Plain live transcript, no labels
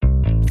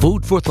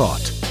Food for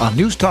Thought on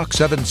News Talk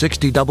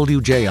 760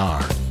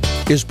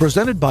 WJR is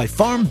presented by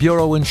Farm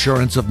Bureau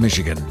Insurance of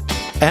Michigan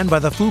and by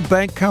the Food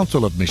Bank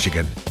Council of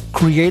Michigan,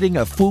 creating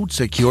a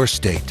food-secure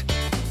state.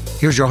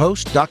 Here's your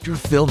host, Dr.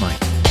 Phil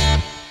Knight.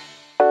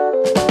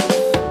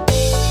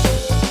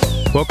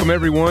 Welcome,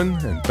 everyone,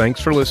 and thanks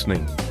for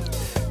listening.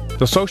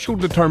 The social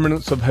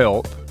determinants of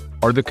health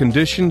are the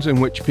conditions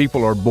in which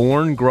people are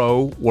born,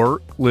 grow,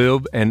 work,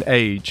 live, and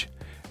age,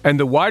 and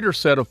the wider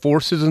set of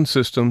forces and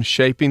systems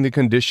shaping the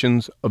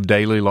conditions of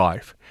daily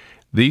life.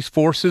 These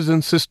forces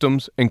and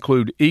systems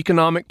include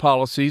economic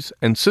policies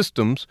and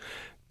systems,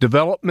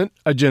 development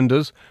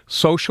agendas,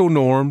 social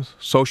norms,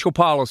 social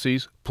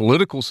policies,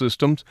 political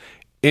systems,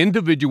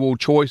 individual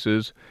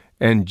choices,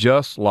 and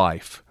just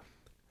life,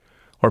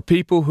 or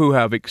people who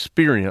have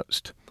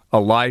experienced a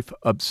life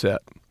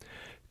upset.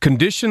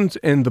 Conditions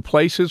in the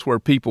places where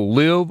people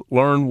live,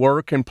 learn,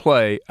 work, and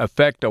play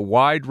affect a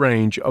wide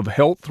range of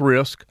health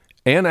risks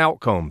and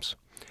outcomes.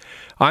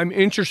 I'm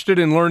interested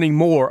in learning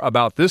more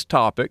about this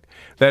topic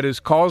that is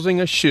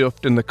causing a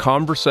shift in the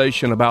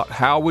conversation about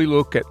how we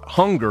look at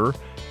hunger,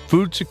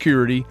 food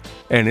security,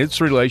 and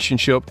its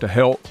relationship to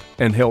health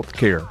and health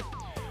care.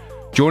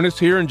 Join us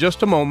here in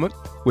just a moment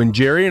when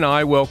Jerry and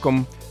I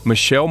welcome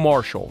Michelle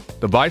Marshall,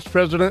 the Vice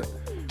President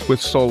with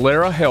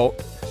Solera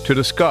Health, to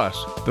discuss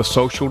the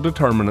social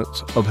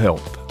determinants of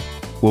health.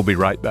 We'll be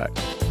right back.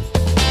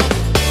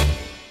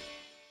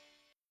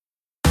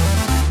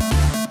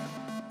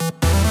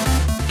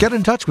 Get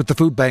in touch with the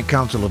Food Bank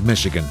Council of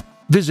Michigan.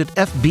 Visit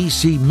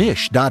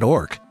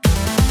fbcmich.org.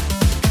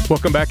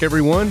 Welcome back,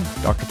 everyone.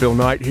 Dr. Phil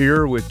Knight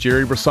here with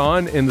Jerry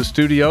Brisson in the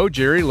studio.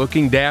 Jerry,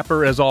 looking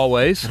dapper as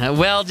always.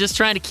 Well, just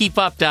trying to keep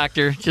up,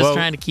 Doctor.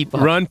 Trying to keep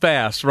up. Run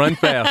fast,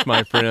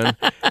 my friend.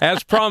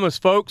 As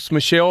promised, folks,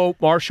 Michelle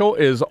Marshall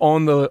is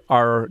on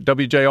our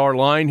WJR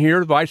line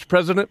here, Vice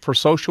President for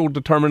Social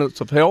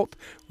Determinants of Health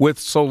with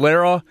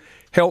Solera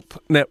Health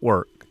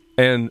Network.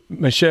 And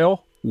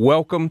Michelle,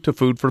 welcome to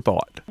Food for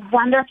Thought.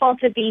 Wonderful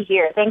to be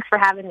here. Thanks for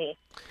having me.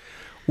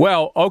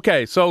 Well,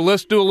 okay, so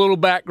let's do a little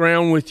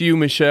background with you,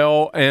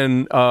 Michelle.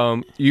 And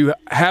you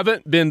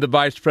haven't been the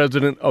Vice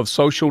President of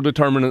Social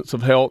Determinants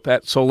of Health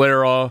at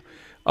Solera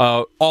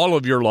all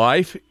of your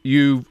life.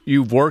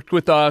 You've worked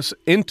with us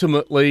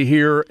intimately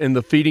here in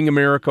the Feeding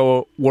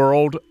America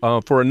world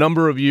for a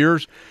number of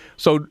years.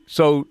 So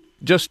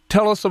just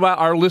tell us about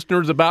our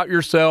listeners about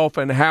yourself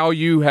and how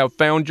you have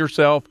found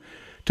yourself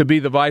to be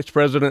the Vice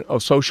President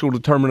of Social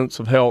Determinants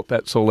of Health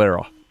at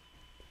Solera.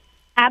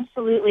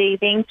 Absolutely.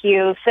 Thank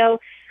you.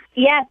 So,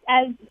 yes,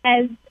 as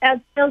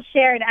Phil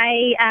shared,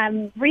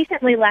 I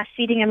recently left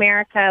Feeding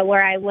America,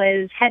 where I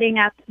was heading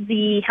up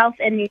the health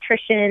and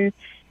nutrition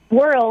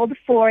world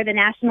for the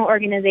national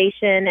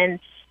organization, and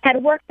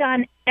had worked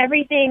on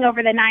everything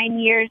over the 9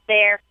 years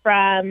there,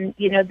 from,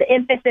 the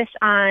emphasis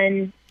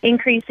on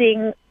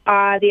increasing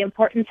the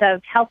importance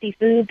of healthy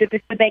food through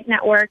the Food Bank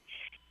Network,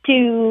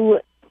 to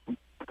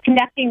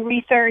conducting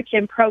research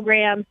and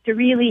programs to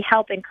really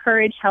help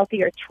encourage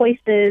healthier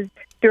choices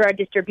through our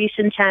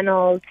distribution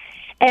channels.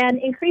 And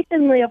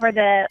increasingly over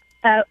the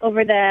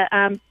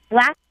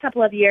last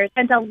couple of years,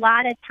 spent a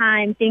lot of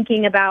time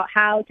thinking about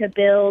how to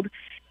build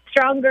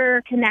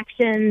stronger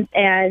connections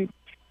and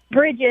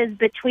bridges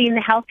between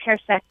the healthcare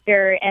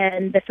sector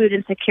and the food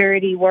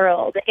insecurity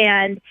world.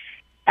 And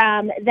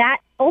that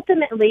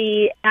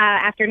ultimately,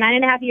 after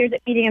 9.5 years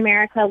at Feeding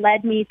America,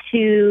 led me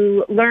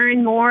to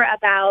learn more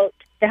about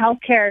the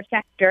healthcare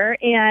sector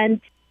and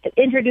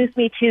introduced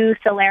me to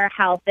Solera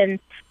Health. And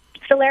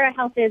Solera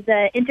Health is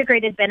an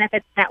integrated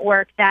benefits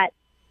network that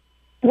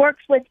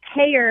works with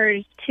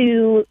payers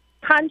to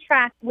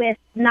contract with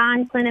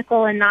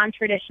non-clinical and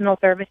non-traditional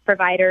service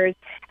providers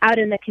out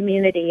in the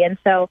community. And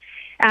so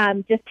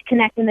just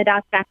connecting the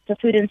dots back to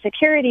food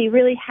insecurity,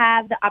 really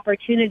have the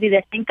opportunity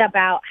to think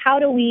about how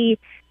do we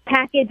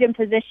package and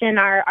position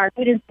our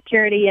food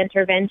insecurity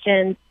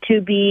interventions to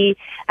be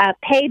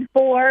paid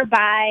for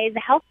by the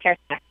healthcare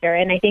sector.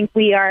 And I think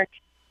we are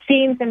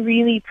seeing some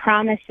really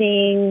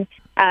promising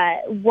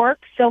work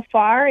so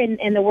far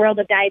in the world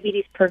of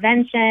diabetes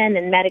prevention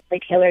and medically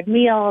tailored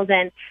meals,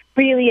 and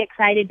really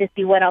excited to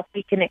see what else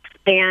we can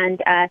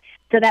expand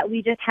so that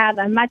we just have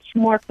a much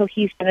more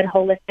cohesive and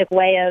holistic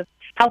way of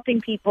helping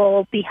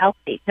people be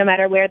healthy, no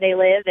matter where they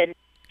live and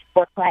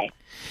or play.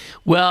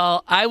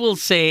 Well, I will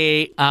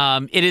say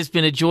it has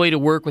been a joy to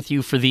work with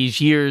you for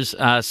these years,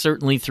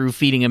 certainly through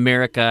Feeding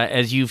America,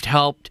 as you've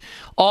helped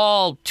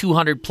all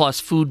 200-plus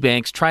food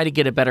banks try to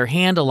get a better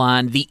handle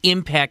on the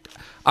impact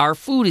our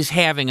food is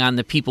having on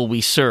the people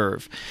we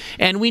serve.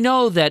 And we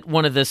know that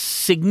one of the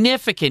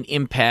significant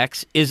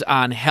impacts is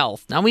on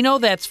health. Now, we know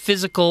that's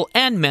physical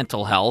and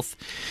mental health,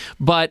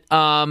 but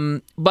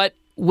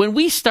when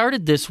we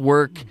started this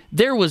work,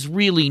 there was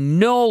really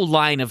no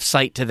line of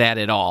sight to that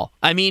at all.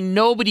 I mean,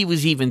 nobody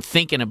was even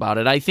thinking about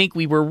it. I think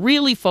we were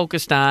really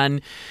focused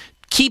on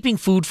keeping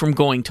food from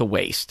going to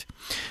waste.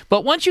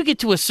 But once you get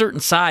to a certain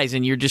size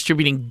and you're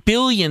distributing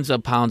billions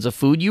of pounds of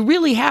food, you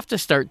really have to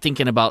start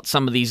thinking about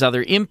some of these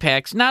other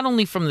impacts, not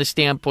only from the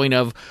standpoint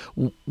of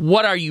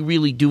what are you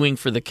really doing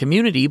for the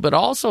community, but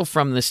also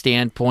from the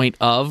standpoint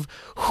of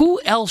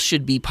who else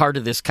should be part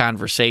of this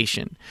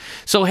conversation.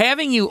 So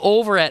having you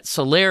over at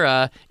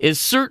Solara is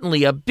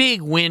certainly a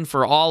big win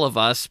for all of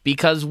us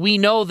because we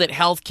know that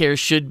healthcare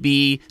should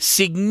be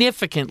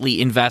significantly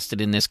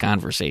invested in this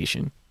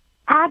conversation.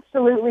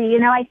 Absolutely.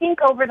 I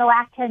think over the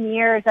last 10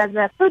 years as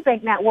a food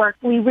bank network,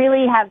 we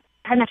really have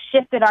kind of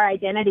shifted our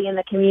identity in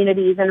the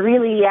communities and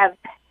really have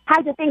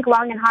had to think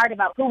long and hard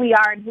about who we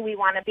are and who we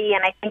want to be.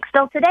 And I think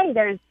still today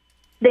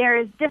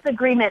there's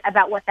disagreement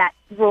about what that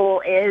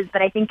role is.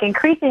 But I think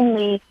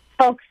increasingly,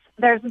 folks,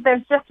 there's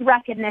just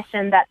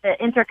recognition that the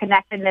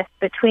interconnectedness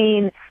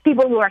between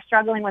people who are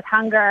struggling with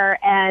hunger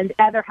and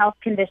other health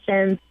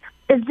conditions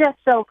is just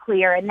so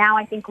clear. And now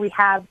I think we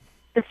have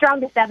the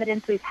strongest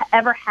evidence we've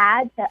ever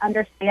had to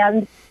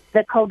understand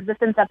the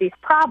coexistence of these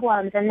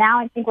problems. And now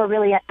I think we're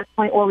really at the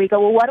point where we go,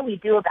 well, what do we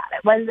do about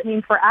it? What does it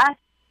mean for us?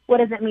 What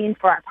does it mean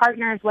for our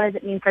partners? What does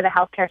it mean for the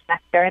healthcare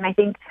sector? And I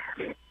think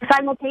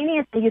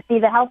simultaneously you see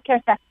the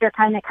healthcare sector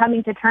kind of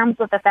coming to terms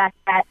with the fact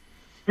that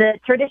the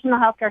traditional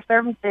healthcare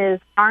services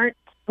aren't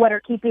what are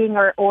keeping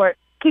or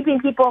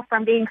keeping people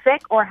from being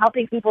sick or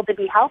helping people to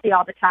be healthy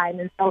all the time.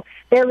 And so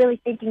they're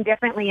really thinking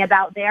differently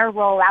about their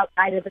role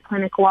outside of the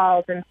clinic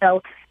walls. And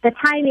so the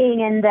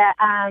timing and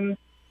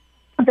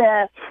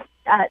the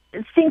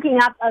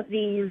syncing up of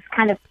these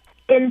kind of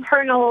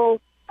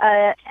internal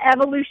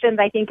evolutions,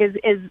 I think, is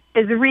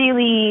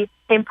really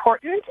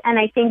important. And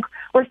I think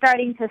we're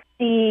starting to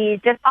see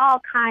just all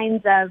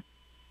kinds of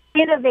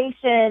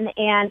innovation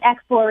and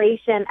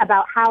exploration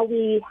about how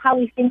we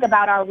think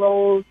about our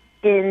roles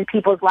in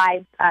people's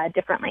lives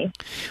differently.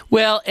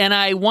 Well, and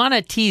I want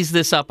to tease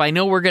this up. I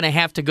know we're going to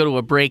have to go to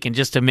a break in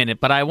just a minute,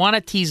 but I want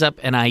to tease up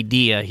an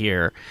idea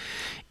here.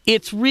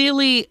 It's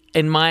really,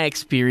 in my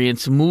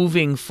experience,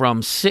 moving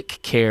from sick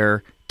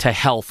care to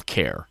health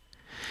care.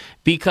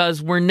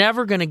 Because we're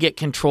never going to get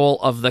control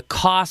of the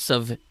costs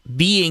of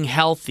being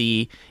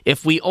healthy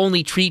if we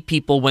only treat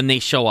people when they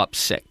show up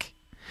sick.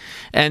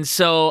 And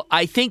so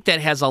I think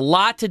that has a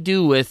lot to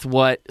do with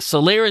what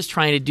Solara is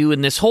trying to do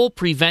in this whole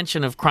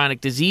prevention of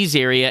chronic disease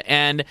area.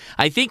 And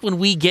I think when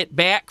we get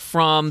back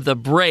from the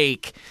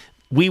break,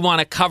 we want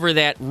to cover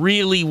that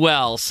really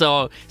well.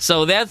 So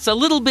that's a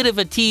little bit of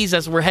a tease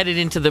as we're headed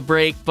into the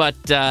break, but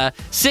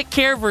sick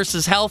care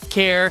versus health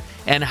care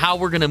and how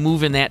we're going to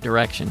move in that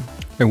direction.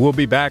 And we'll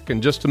be back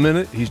in just a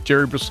minute. He's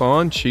Jerry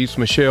Brisson. She's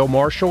Michelle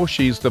Marshall.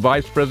 She's the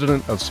Vice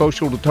President of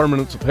Social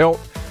Determinants of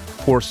Health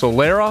for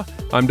Solara.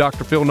 I'm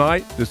Dr. Phil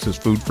Knight. This is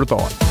Food for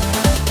Thought.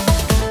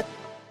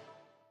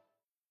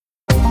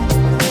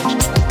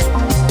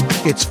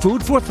 It's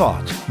Food for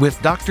Thought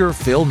with Dr.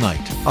 Phil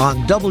Knight on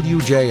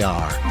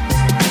WJR.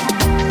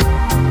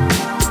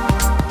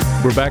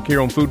 We're back here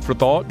on Food for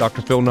Thought.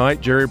 Dr. Phil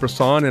Knight, Jerry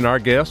Brisson, and our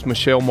guest,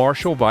 Michelle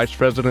Marshall, Vice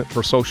President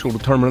for Social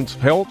Determinants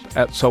of Health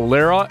at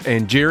Solara.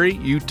 And Jerry,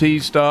 you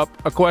teased up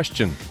a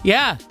question.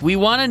 Yeah, we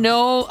want to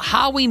know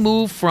how we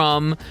move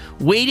from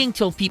waiting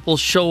till people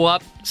show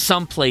up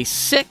someplace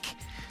sick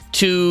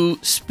to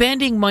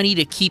spending money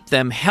to keep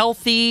them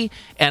healthy.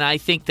 And I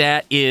think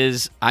that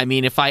is,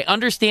 if I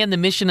understand the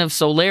mission of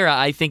Solara,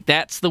 I think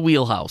that's the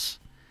wheelhouse.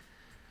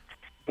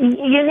 You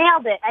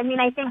nailed it.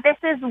 I think this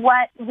is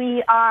what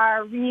we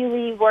are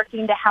really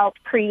working to help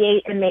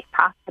create and make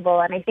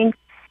possible. And I think,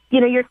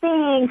 you're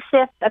seeing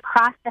shifts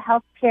across the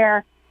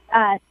healthcare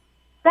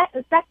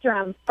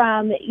spectrum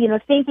from,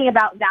 thinking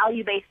about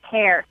value-based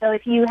care. So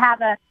if you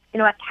have a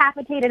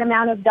capitated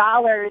amount of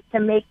dollars to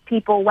make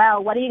people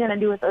well, what are you going to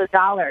do with those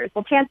dollars?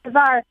 Well, chances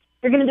are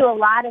you're going to do a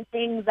lot of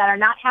things that are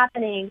not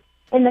happening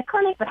in the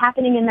clinic, but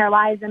happening in their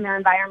lives and their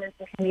environments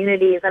and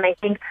communities. And I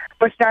think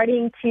we're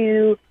starting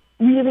to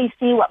really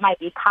see what might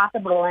be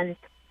possible. And,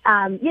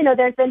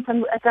 there's been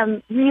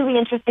some really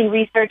interesting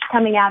research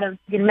coming out of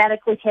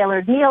medically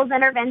tailored meals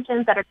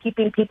interventions that are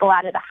keeping people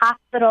out of the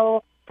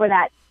hospital for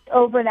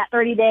over that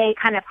 30-day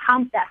kind of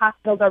hump that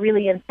hospitals are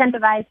really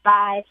incentivized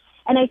by.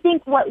 And I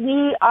think what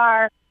we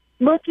are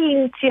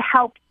looking to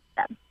help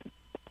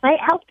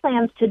health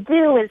plans to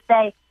do is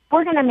say,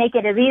 we're going to make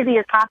it as easy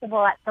as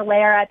possible at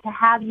Solara to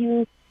have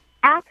you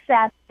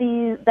access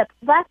the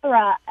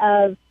plethora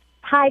of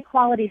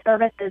high-quality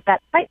services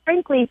that, quite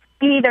frankly,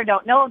 you either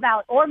don't know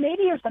about or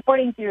maybe you're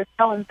supporting through your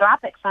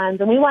philanthropic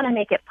funds, and we want to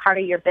make it part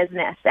of your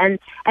business. And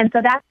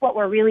so that's what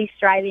we're really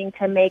striving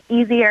to make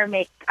easier,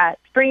 make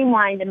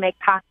streamlined, and make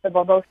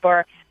possible both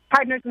for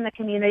partners in the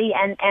community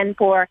and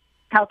for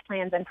health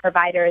plans and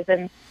providers.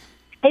 And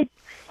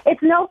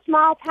it's no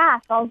small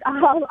task.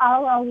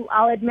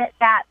 I'll admit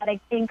that, but I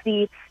think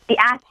the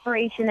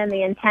aspiration and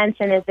the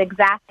intention is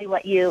exactly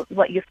what you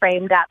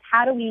framed up.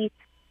 How do we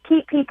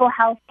keep people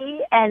healthy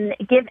and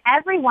give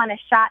everyone a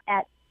shot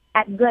at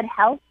good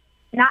health,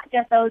 not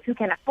just those who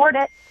can afford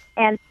it,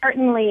 and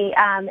certainly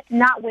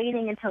not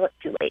waiting until it's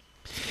too late.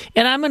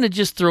 And I'm going to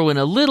just throw in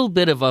a little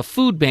bit of a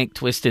food bank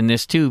twist in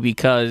this, too,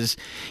 because,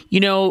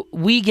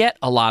 we get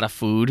a lot of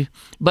food,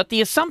 but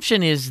the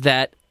assumption is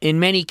that in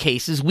many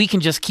cases, we can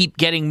just keep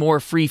getting more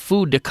free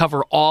food to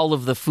cover all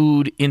of the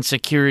food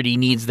insecurity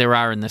needs there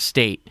are in the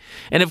state.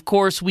 And of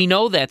course, we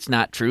know that's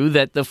not true,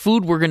 that the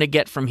food we're going to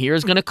get from here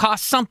is going to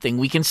cost something.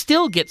 We can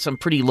still get some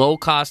pretty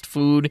low-cost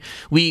food.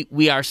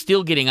 We are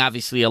still getting,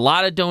 obviously, a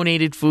lot of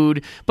donated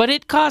food, but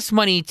it costs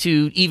money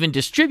to even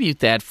distribute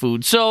that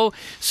food. So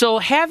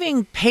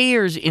having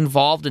payers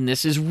involved in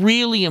this is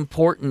really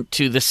important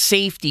to the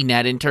safety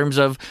net in terms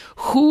of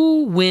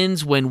who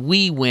wins when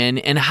we win,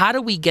 and how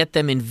do we get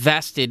them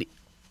invested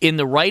in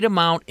the right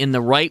amount, in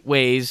the right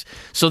ways,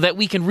 so that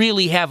we can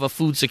really have a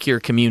food-secure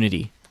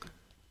community.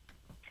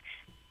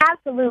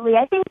 Absolutely.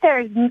 I think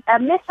there's a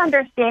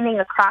misunderstanding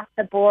across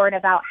the board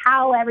about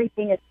how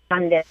everything is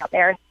funded out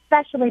there,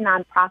 especially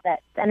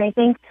nonprofits. And I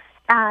think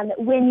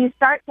when you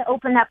start to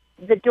open up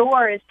the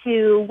doors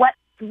to what's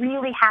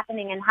really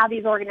happening and how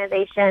these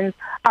organizations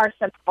are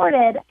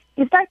supported,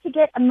 you start to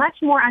get a much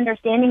more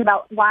understanding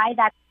about why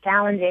that's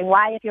challenging,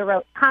 why if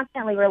you're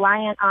constantly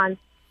reliant on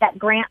that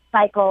grant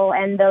cycle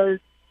and those,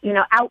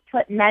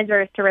 output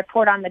measures to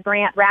report on the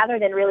grant, rather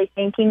than really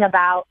thinking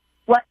about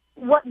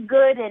what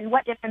good and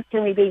what difference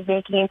can we be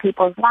making in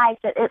people's lives,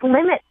 it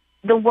limits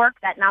the work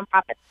that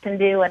nonprofits can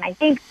do. And I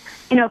think,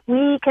 if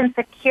we can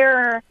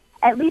secure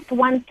at least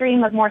one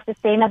stream of more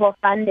sustainable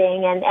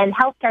funding and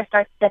healthcare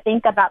starts to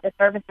think about the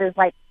services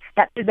like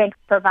that food banks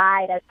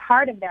provide as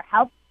part of their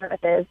health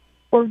services,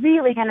 we're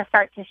really going to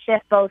start to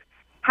shift both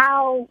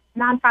how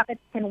nonprofits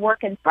can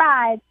work and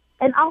thrive,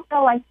 and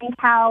also, I think,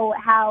 how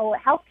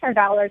healthcare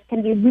dollars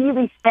can be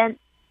really spent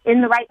in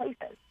the right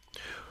places.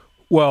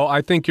 Well,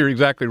 I think you're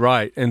exactly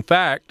right. In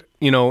fact,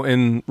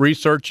 in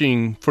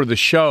researching for the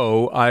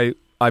show, I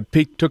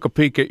took a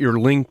peek at your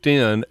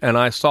LinkedIn, and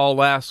I saw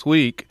last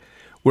week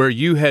where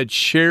you had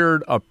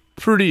shared a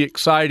pretty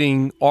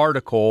exciting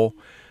article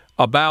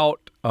about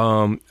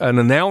an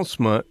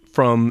announcement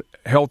from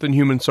Health and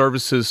Human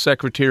Services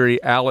Secretary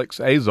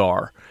Alex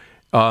Azar.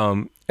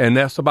 And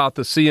that's about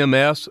the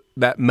CMS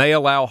that may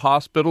allow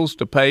hospitals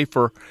to pay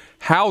for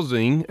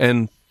housing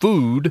and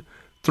food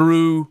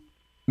through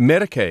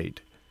Medicaid.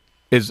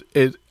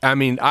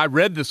 I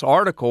read this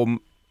article,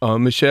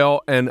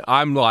 Michelle, and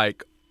I'm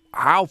like,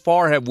 how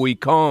far have we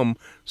come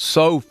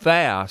so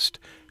fast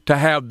to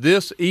have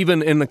this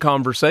even in the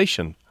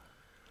conversation?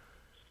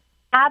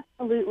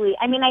 Absolutely.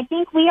 I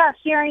think we are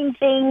hearing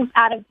things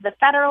out of the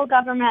federal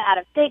government, out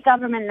of state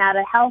government, and out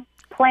of health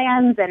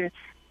plans and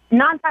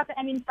nonprofit.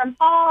 From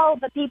all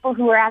the people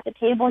who are at the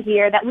table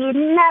here that we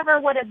never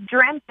would have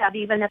dreamt of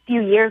even a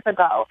few years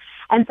ago.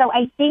 And so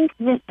I think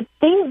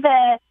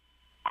that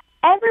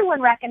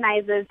everyone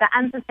recognizes the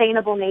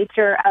unsustainable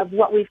nature of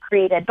what we've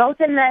created, both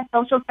in the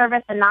social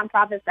service and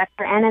nonprofit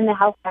sector and in the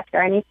health sector.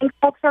 And I think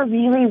folks are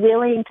really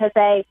willing to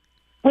say,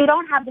 we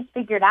don't have this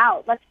figured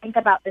out. Let's think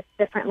about this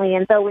differently.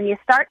 And so when you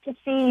start to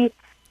see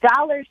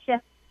dollars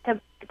shift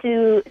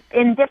to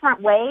in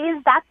different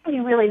ways, that's when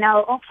you really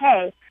know,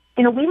 okay,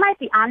 we might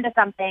be onto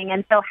something.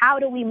 And so how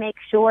do we make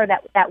sure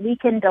that we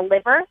can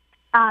deliver?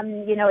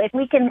 If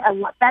we can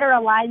better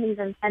align these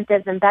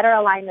incentives and better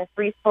align these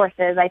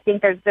resources, I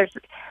think there's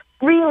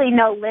really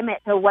no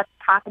limit to what's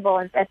possible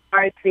as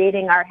far as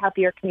creating our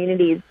healthier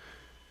communities.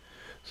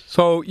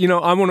 So,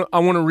 I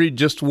want to read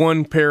just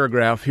one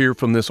paragraph here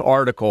from this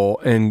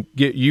article and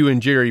get you and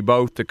Jerry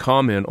both to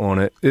comment on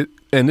it.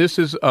 And this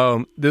is,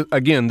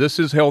 this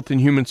is Health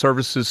and Human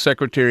Services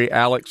Secretary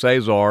Alex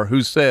Azar,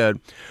 who said,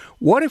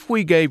 "What if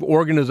we gave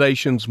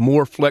organizations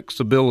more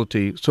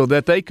flexibility so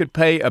that they could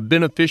pay a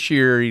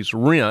beneficiary's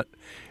rent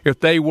if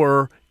they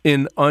were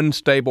in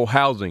unstable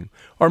housing,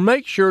 or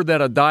make sure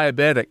that a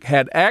diabetic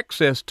had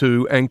access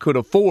to and could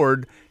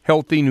afford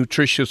healthy,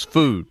 nutritious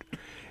food?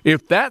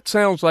 If that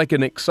sounds like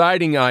an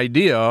exciting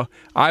idea,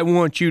 I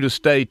want you to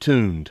stay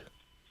tuned."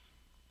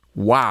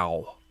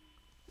 Wow.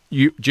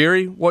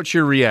 Jerry, what's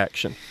your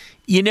reaction?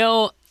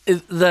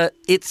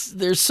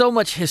 There's so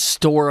much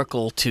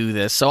historical to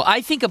this. So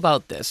I think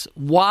about this.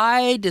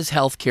 Why does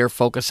healthcare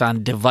focus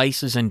on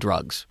devices and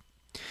drugs?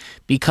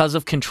 Because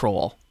of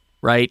control,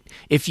 right?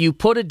 If you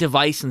put a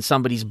device in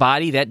somebody's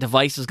body, that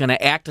device is going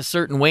to act a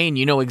certain way, and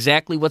you know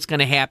exactly what's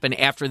going to happen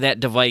after that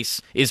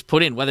device is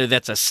put in, whether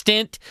that's a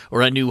stent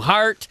or a new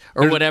heart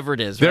or whatever it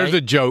is. There's right?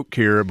 a joke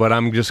here, but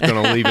I'm just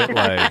going to leave it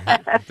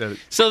lay.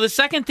 So the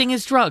second thing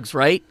is drugs,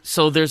 right?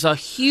 So there's a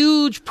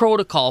huge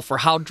protocol for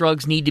how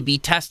drugs need to be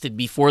tested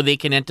before they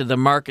can enter the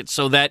market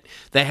so that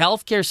the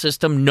healthcare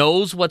system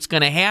knows what's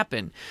going to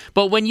happen.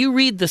 But when you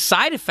read the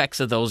side effects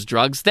of those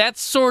drugs,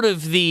 that's sort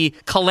of the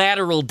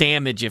collateral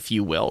damage, if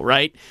you will,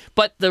 right?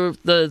 But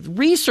the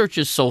research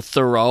is so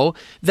thorough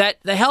that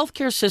the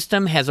healthcare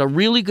system has a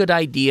really good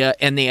idea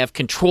and they have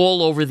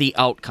control over the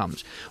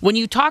outcomes. When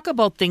you talk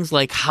about things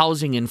like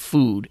housing and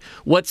food,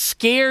 what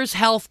scares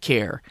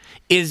healthcare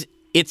is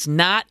it's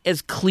not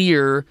as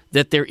clear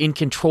that they're in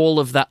control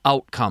of the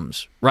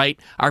outcomes, right?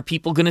 Are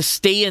people going to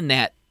stay in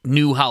that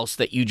new house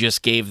that you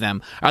just gave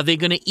them? Are they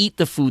going to eat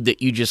the food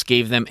that you just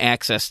gave them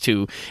access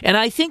to? And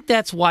I think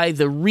that's why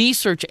the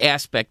research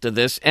aspect of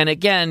this, and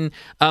again,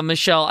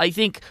 Michelle, I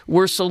think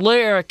where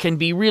Solera can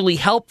be really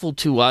helpful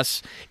to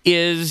us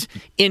is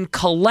in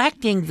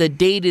collecting the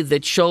data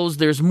that shows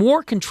there's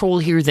more control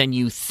here than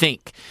you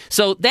think.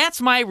 So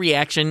that's my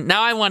reaction.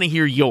 Now I want to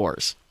hear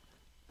yours.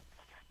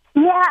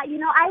 Yeah,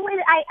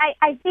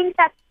 I think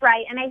that's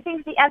right. And I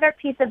think the other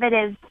piece of it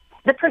is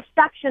the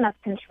perception of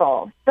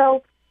control.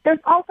 So there's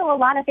also a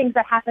lot of things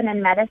that happen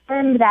in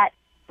medicine that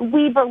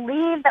we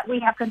believe that we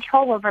have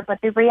control over, but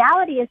the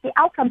reality is the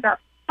outcomes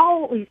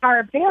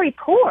are very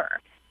poor.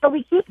 So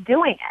we keep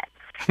doing it.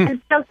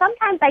 And so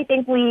sometimes I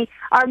think we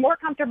are more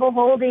comfortable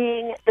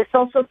holding the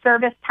social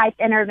service type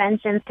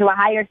interventions to a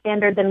higher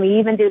standard than we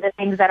even do the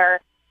things that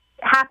are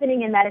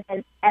happening in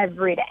medicine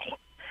every day.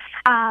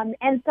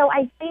 And so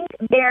I think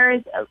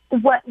there's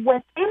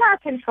what's in our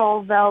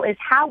control, though, is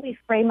how we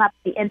frame up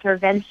the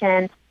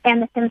intervention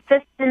and the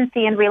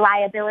consistency and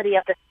reliability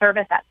of the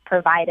service that's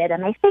provided.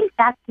 And I think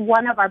that's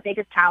one of our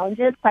biggest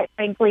challenges, quite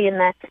frankly,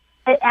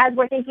 as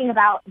we're thinking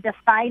about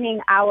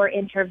defining our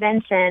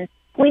intervention.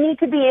 We need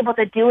to be able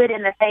to do it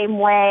in the same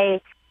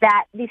way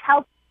that these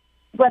health,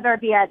 whether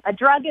it be a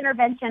drug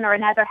intervention or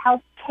another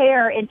health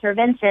care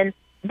intervention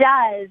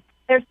does.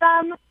 There's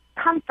some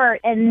comfort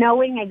in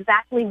knowing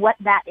exactly what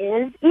that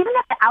is, even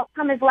if the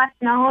outcome is less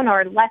known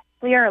or less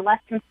clear or less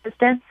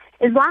consistent.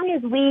 As long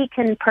as we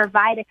can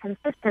provide a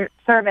consistent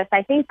service,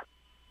 I think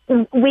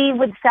we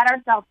would set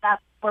ourselves up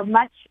for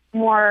much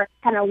more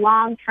kind of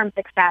long-term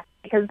success,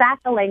 because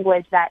that's the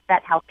language that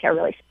healthcare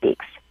really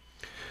speaks.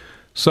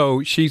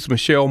 So she's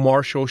Michelle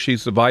Marshall.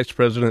 She's the Vice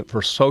President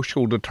for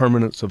Social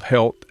Determinants of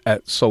Health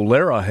at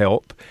Solera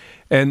Health.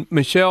 And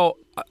Michelle,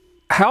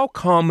 how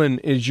common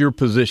is your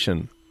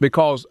position?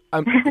 Because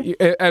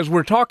as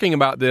we're talking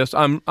about this,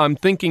 I'm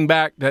thinking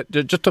back that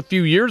just a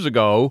few years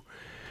ago,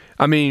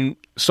 I mean,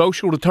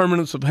 social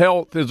determinants of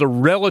health is a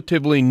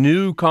relatively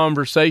new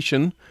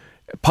conversation,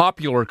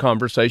 popular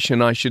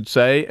conversation, I should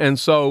say. And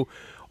so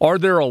are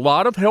there a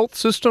lot of health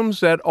systems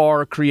that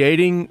are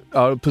creating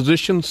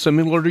positions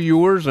similar to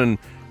yours and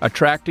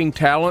attracting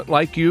talent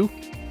like you?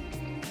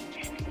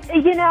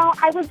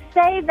 I would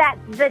say that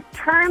the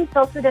term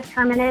social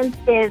determinants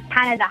is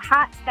kind of the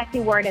hot,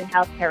 sexy word in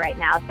healthcare right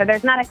now. So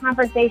there's not a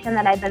conversation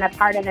that I've been a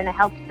part of in a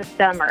health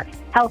system or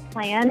health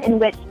plan in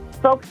which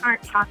folks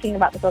aren't talking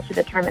about the social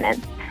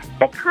determinants.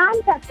 The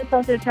concept of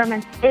social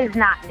determinants is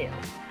not new.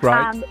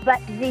 Right.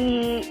 But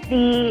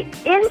the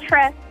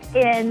interest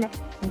in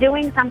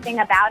doing something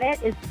about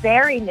it is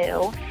very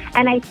new.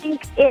 And I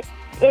think it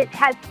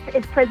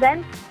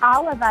presents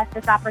all of us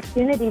this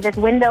opportunity, this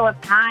window of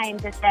time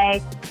to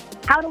say,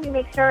 how do we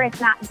make sure it's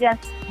not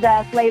just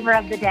the flavor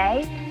of the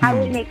day? How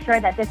do we make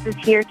sure that this is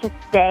here to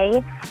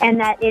stay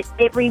and that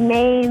it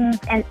remains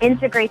and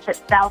integrates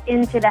itself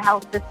into the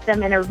health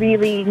system in a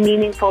really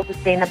meaningful,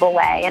 sustainable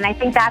way? And I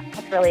think that's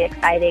what's really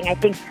exciting. I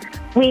think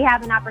we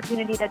have an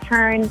opportunity to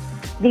turn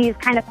these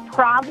kind of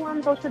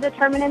problem social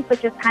determinants,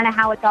 which is kind of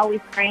how it's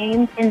always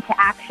framed, into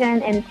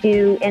action,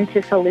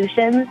 into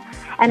solutions.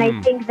 And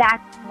I think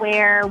that's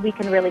where we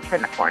can really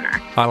turn the corner.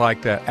 I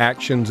like that.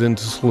 Actions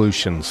into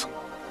solutions.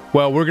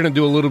 Well, we're going to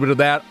do a little bit of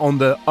that on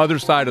the other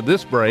side of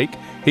this break.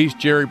 He's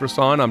Jerry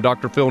Brisson. I'm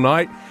Dr. Phil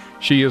Knight.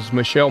 She is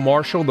Michelle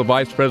Marshall, the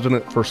Vice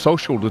President for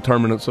Social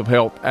Determinants of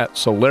Health at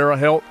Solera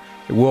Health.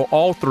 We'll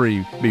all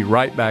three be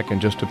right back in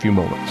just a few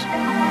moments.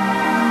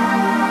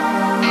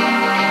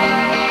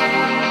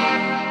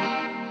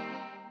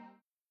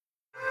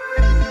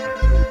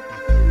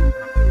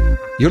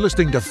 You're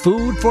listening to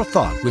Food for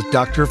Thought with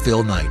Dr.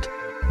 Phil Knight.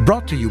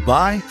 Brought to you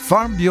by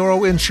Farm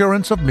Bureau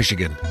Insurance of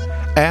Michigan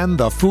and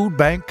the Food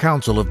Bank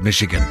Council of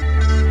Michigan.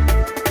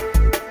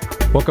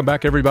 Welcome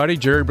back, everybody.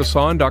 Jerry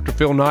Brisson, Dr.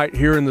 Phil Knight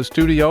here in the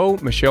studio.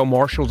 Michelle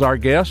Marshall's our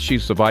guest.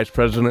 She's the Vice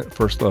President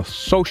for the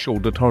Social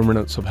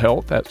Determinants of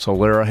Health at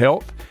Solera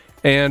Health.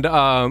 And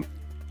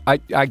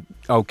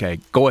okay,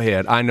 go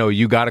ahead. I know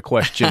you got a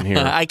question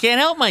here. I can't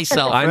help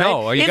myself. I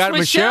know. Right? You got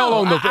Michelle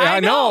on the... I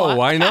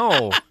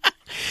know.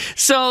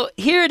 So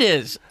here it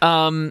is.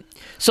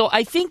 So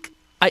I think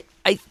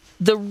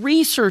the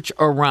research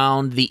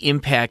around the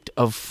impact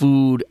of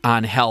food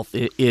on health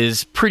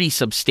is pretty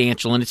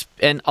substantial,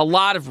 and a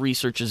lot of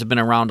researchers have been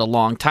around a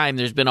long time.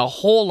 There's been a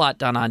whole lot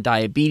done on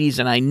diabetes,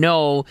 and I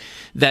know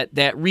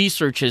that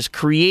research has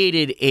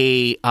created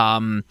a,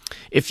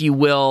 if you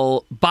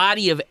will,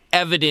 body of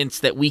evidence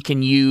that we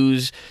can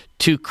use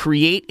to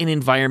create an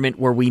environment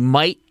where we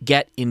might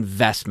get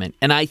investment.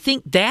 And I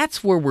think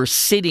that's where we're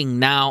sitting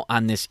now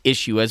on this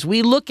issue as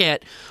we look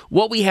at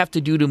what we have to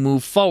do to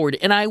move forward.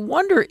 And I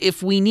wonder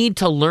if we need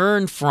to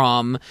learn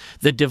from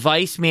the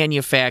device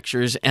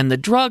manufacturers and the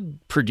drug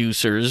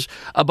producers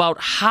about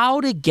how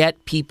to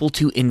get people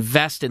to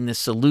invest in this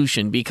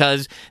solution,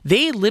 because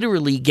they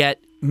literally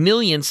get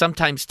millions,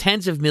 sometimes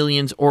tens of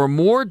millions or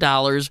more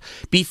dollars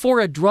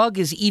before a drug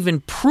is even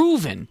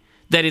proven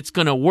that it's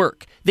going to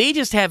work. They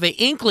just have an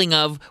inkling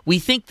of, we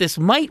think this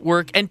might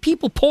work, and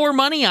people pour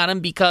money on them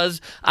because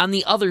on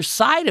the other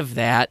side of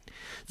that,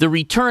 the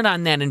return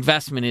on that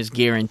investment is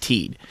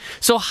guaranteed.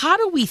 So how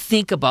do we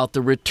think about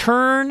the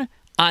return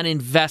on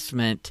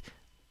investment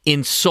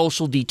in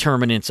social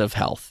determinants of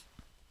health?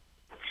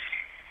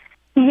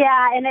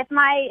 Yeah, and if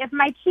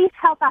my chief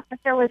health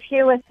officer was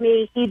here with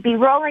me, he'd be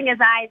rolling his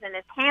eyes and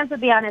his hands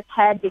would be on his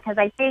head, because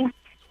I think,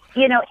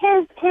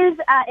 his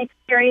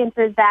experience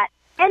is that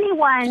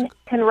anyone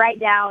can write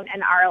down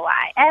an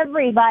ROI.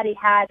 Everybody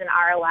has an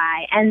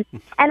ROI, and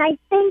I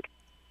think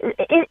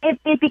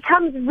it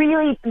becomes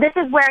really, this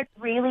is where it's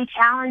really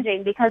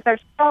challenging, because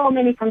there's so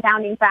many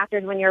compounding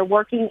factors when you're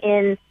working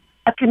in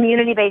a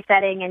community-based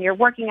setting and you're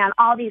working on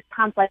all these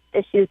complex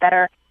issues that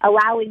are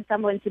allowing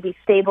someone to be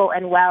stable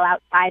and well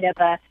outside of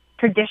a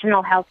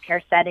traditional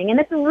healthcare setting. And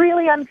it's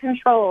really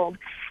uncontrolled.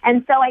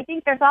 And so I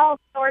think there's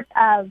all sorts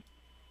of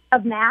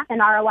math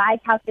and ROI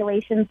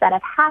calculations that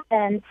have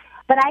happened.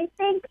 But I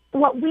think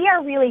what we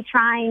are really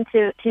trying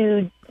to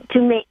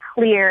make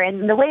clear,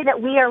 and the way that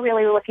we are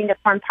really looking to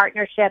form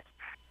partnerships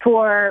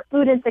for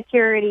food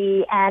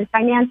insecurity and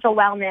financial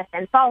wellness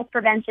and falls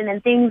prevention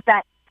and things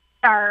that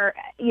are,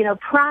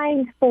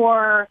 primed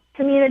for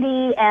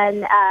community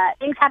and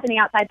things happening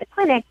outside the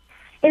clinic,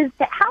 is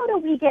that how do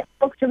we get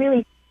folks to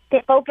really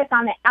focus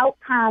on the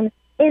outcome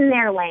in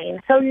their lane?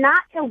 So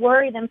not to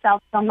worry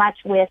themselves so much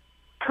with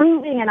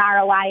proving an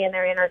ROI in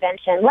their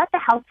intervention. Let the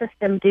health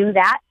system do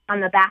that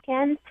on the back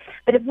end.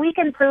 But if we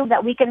can prove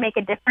that we can make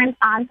a difference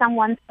on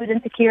someone's food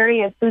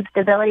insecurity or food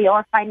stability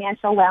or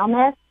financial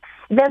wellness,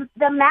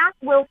 the math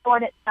will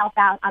sort itself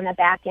out on the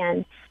back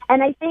end.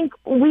 And I think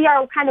we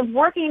are kind of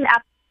working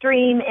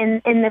upstream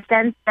in the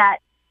sense that,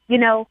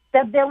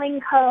 the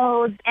billing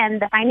codes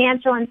and the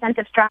financial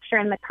incentive structure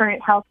in the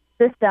current health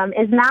system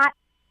is not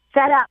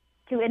set up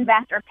to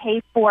invest or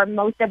pay for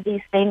most of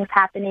these things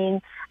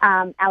happening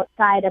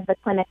outside of the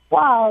clinic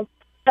walls.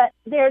 But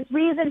there's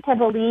reason to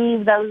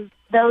believe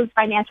those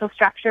financial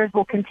structures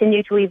will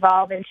continue to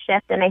evolve and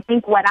shift. And I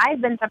think what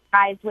I've been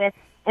surprised with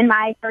in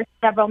my first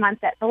several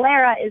months at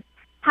Valera is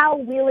how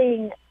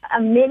willing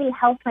many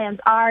health plans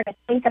are to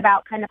think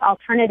about kind of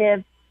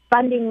alternative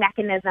funding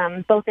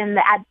mechanisms, both in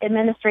the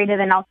administrative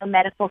and also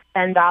medical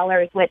spend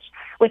dollars, which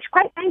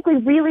quite frankly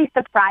really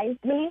surprised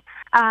me.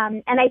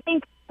 And I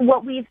think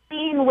what we've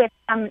seen with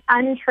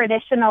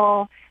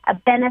untraditional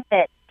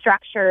benefit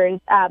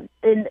structures,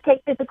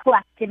 take physical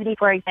activity,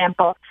 for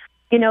example,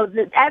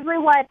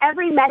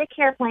 every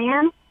Medicare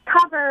plan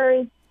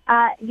covers,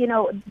 a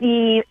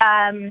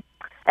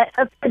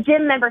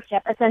gym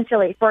membership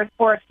essentially for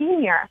a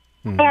senior.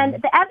 Mm-hmm. And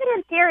the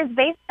evidence here is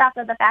based off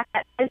of the fact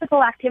that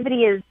physical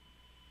activity is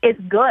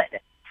good.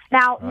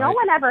 Now, right. No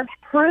one ever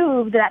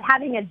proved that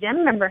having a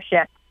gym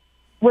membership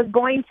was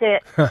going to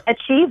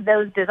achieve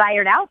those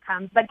desired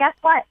outcomes. But guess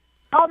what?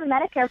 All the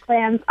Medicare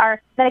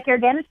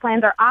Advantage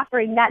plans are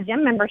offering that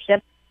gym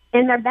membership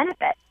in their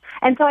benefits.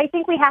 And so I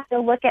think we have to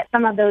look at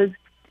some of those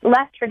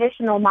less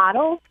traditional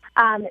models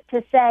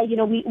to say,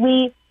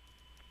 we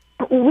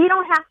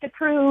don't have to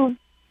prove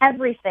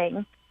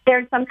everything.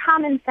 There's some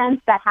common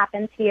sense that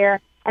happens here,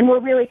 and we're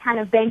really kind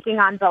of banking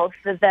on both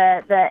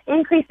the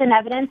increase in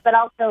evidence, but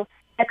also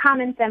the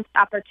common sense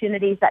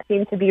opportunities that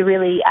seem to be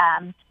really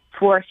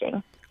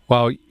flourishing.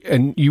 Well,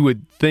 and you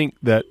would think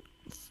that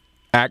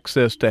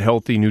access to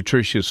healthy,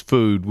 nutritious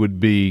food would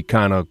be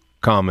kind of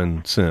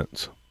common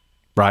sense,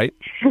 right?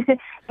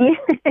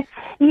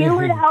 You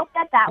would hope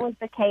that was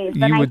the case.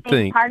 But I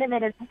think part of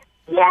it is,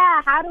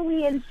 how do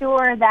we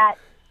ensure that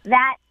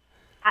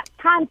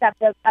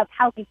concept of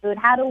healthy food,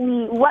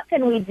 what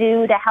can we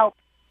do to help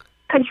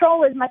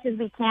control as much as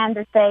we can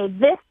to say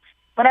this,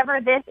 whatever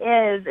this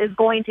is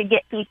going to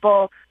get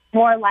people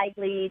more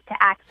likely to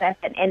access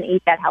and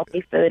eat that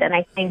healthy food. And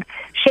I think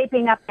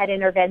shaping up that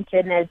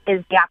intervention is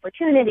the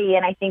opportunity,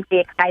 and I think the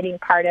exciting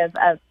part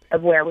of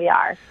where we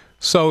are.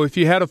 So if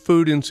you had a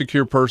food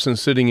insecure person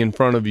sitting in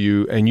front of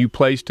you and you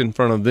placed in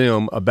front of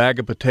them a bag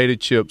of potato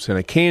chips and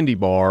a candy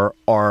bar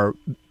or,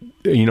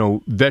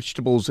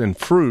 vegetables and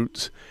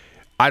fruits,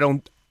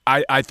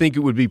 I think it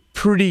would be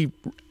pretty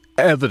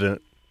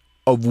evident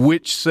of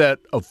which set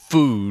of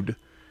food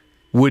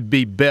would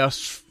be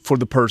best for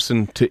the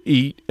person to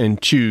eat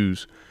and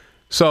choose.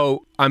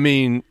 So,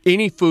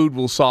 any food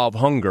will solve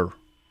hunger.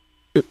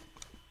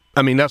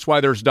 That's why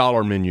there's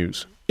dollar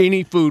menus.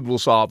 Any food will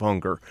solve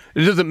hunger.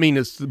 It doesn't mean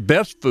it's the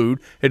best food.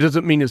 It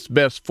doesn't mean it's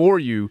best for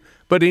you,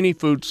 but any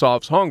food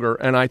solves hunger.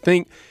 And I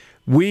think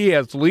we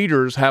as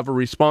leaders have a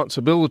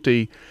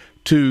responsibility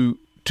to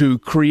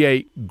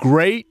create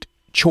great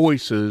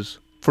choices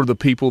for the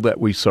people that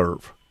we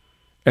serve.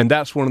 And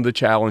that's one of the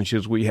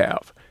challenges we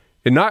have.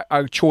 And not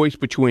a choice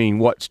between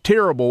what's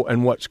terrible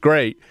and what's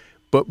great,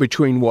 but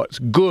between what's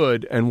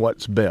good and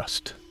what's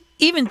best.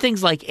 even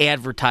things like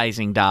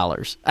advertising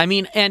dollars. I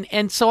mean,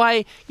 and so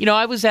I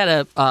was at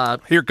a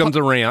here comes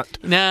a rant.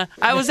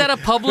 I was at a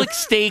public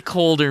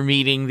stakeholder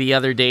meeting the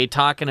other day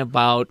talking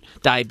about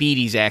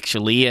diabetes,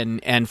 actually,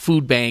 and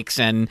food banks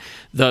and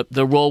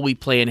the role we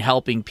play in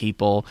helping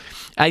people.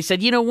 I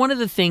said, one of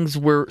the things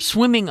we're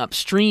swimming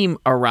upstream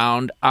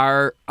around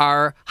are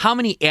how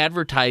many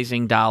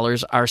advertising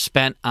dollars are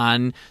spent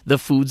on the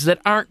foods that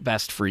aren't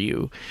best for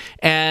you.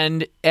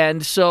 And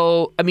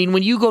so, I mean,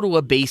 when you go to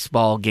a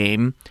baseball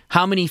game,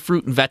 how many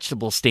fruit and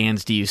vegetable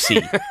stands do you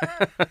see?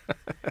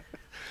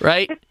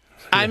 Right?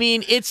 I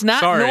mean, it's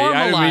not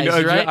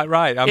normalized, right?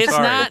 Right, It's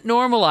not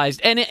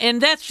normalized.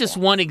 And that's just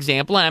one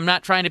example, and I'm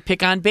not trying to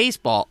pick on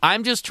baseball.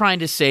 I'm just trying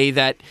to say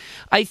that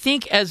I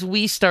think as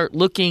we start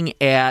looking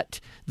at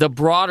the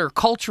broader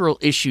cultural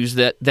issues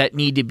that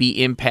need to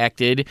be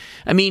impacted.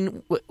 I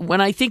mean,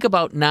 when I think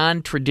about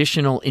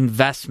non-traditional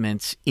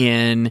investments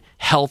in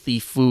healthy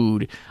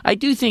food, I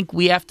do think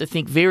we have to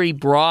think very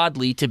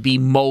broadly to be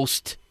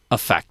most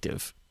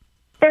effective.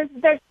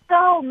 There's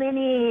so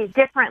many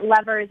different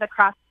levers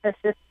across the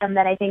system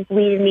that I think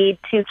we need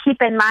to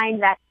keep in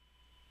mind that,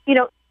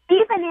 even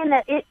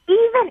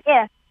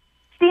if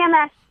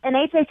CMS and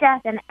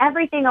HHS and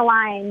everything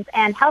aligns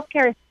and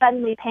healthcare is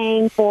suddenly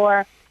paying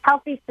for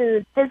healthy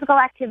foods, physical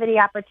activity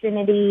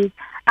opportunities,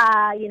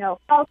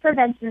 fall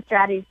prevention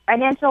strategies,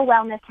 financial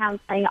wellness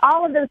counseling,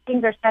 all of those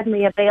things are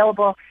suddenly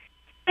available,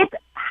 it's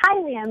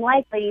highly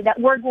unlikely that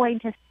we're going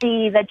to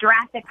see the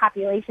drastic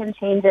population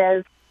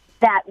changes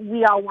that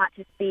we all want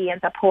to see and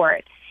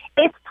support.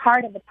 It's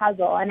part of the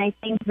puzzle, and I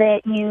think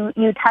that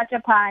you touch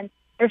upon,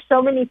 there's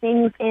so many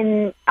things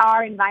in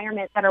our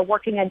environment that are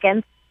working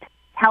against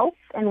health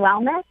and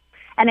wellness,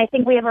 and I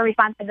think we have a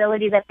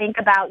responsibility to think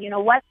about,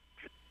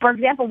 for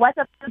example, what's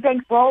a food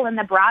bank's role in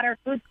the broader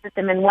food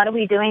system, and what are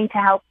we doing to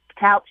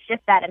help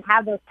shift that and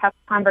have those tough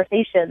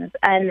conversations?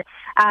 And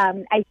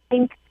I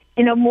think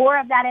more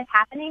of that is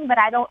happening, but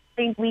I don't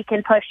think we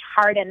can push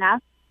hard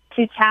enough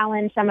to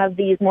challenge some of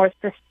these more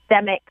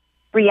systemic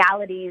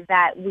realities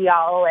that we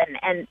all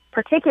and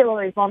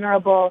particularly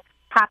vulnerable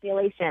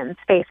populations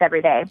face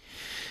every day.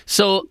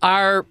 So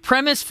our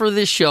premise for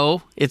this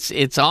show,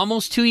 it's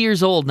almost 2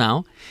 years old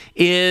now,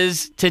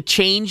 is to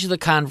change the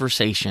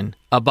conversation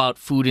about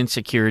food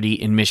insecurity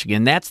in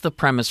Michigan. That's the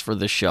premise for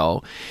the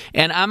show.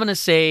 And I'm going to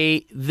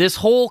say this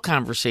whole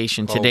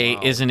conversation today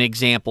is an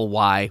example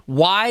why.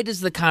 Why does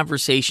the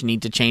conversation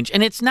need to change?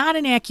 And it's not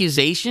an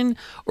accusation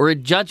or a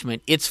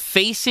judgment. It's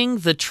facing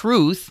the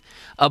truth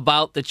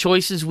about the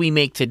choices we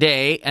make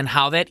today and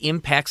how that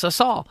impacts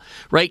us all,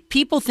 right?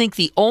 People think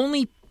the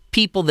only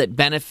people that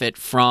benefit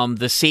from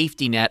the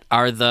safety net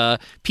are the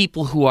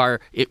people who are,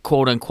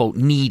 quote unquote,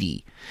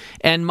 needy.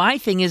 And my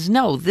thing is,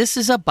 no, this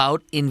is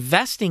about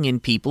investing in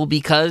people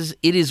because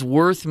it is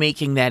worth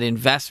making that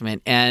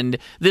investment. And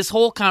this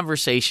whole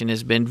conversation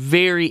has been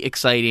very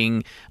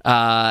exciting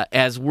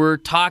as we're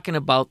talking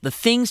about the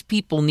things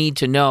people need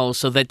to know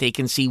so that they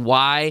can see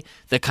why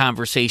the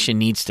conversation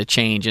needs to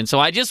change. And so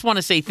I just want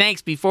to say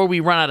thanks before we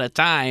run out of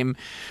time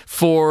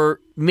for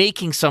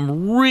making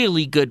some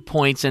really good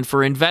points and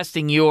for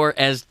investing your,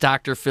 as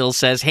Dr. Phil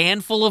says,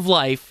 handful of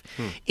life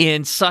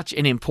in such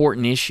an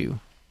important issue.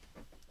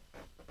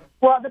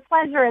 Well, the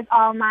pleasure is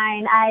all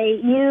mine.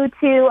 You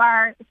two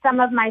are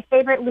some of my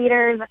favorite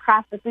leaders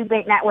across the Food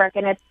Bank Network,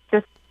 and it's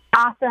just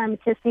awesome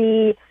to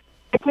see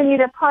continue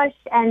to push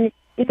and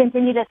you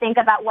continue to think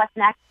about what's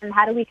next and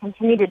how do we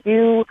continue to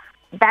do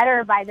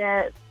better by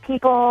the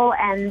people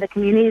and the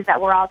communities that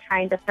we're all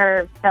trying to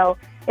serve. So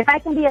if I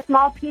can be a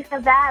small piece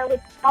of that, or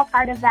a small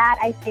part of that,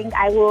 I think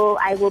I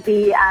will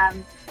be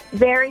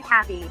very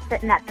happy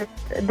sitting at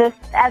this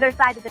other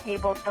side of the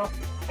table. So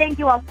thank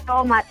you all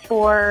so much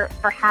for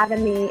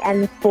having me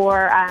and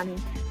for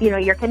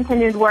your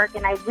continued work.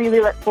 And I really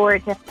look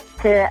forward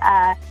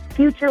to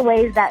future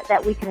ways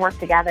that we can work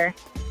together.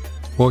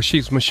 Well,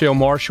 she's Michelle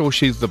Marshall.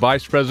 She's the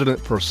Vice President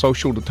for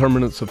Social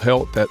Determinants of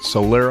Health at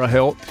Solera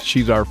Health.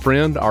 She's our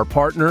friend, our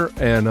partner.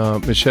 And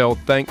Michelle,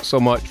 thanks so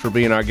much for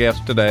being our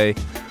guest today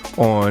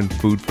on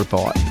Food for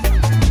Thought.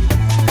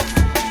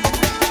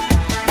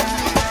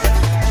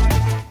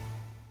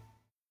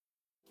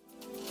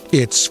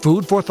 It's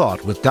Food for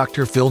Thought with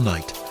Dr. Phil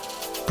Knight,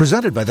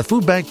 presented by the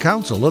Food Bank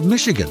Council of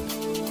Michigan.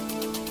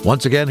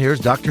 Once again, here's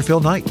Dr. Phil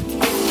Knight.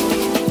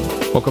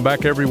 Welcome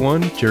back,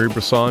 everyone. Jerry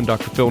Brisson,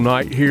 Dr. Phil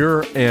Knight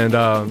here. And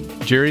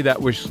Jerry,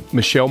 that was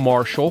Michelle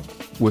Marshall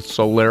with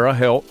Solera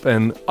Health,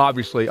 and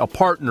obviously a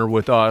partner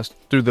with us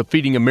through the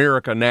Feeding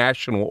America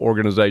National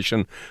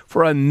Organization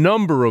for a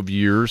number of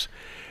years,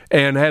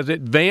 and has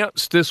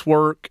advanced this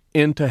work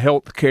into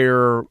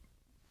healthcare,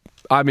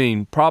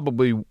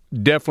 probably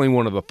definitely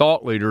one of the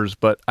thought leaders,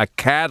 but a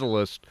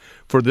catalyst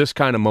for this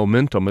kind of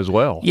momentum as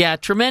well. Yeah,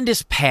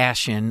 tremendous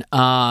passion,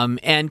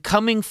 and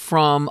coming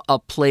from a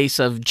place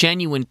of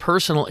genuine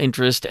personal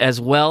interest,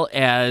 as well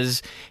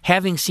as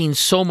having seen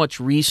so much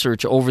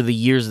research over the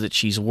years that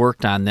she's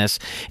worked on this.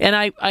 And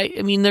I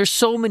mean, there's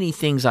so many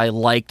things I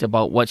liked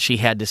about what she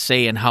had to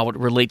say and how it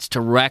relates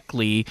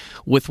directly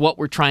with what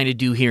we're trying to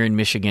do here in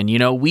Michigan. You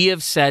know, we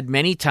have said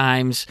many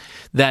times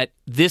that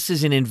this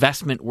is an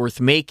investment worth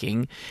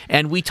making,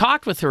 and we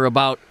talked with her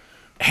about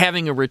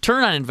having a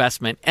return on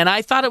investment, and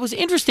I thought it was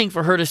interesting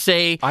for her to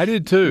say, I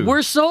did too.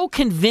 We're so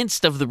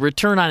convinced of the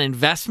return on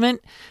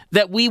investment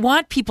that we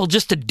want people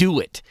just to do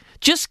it.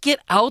 Just get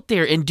out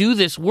there and do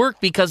this work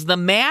because the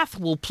math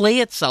will play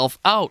itself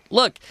out.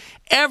 Look,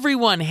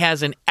 everyone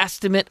has an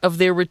estimate of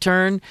their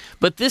return,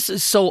 but this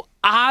is so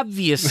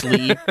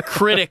obviously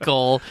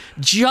critical.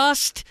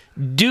 Just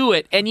do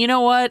it. And you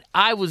know what?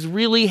 I was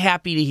really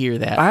happy to hear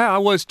that. I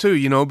was too,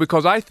 you know,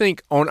 because I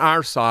think on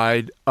our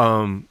side,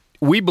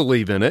 we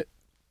believe in it.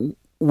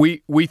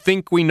 We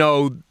think we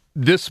know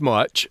this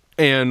much,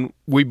 and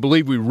we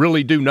believe we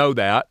really do know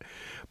that.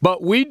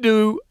 But we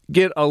do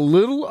get a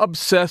little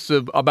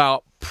obsessive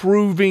about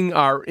proving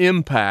our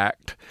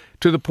impact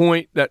to the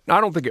point that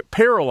I don't think it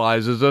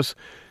paralyzes us,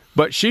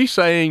 but she's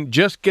saying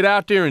just get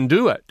out there and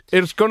do it.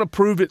 It's going to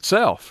prove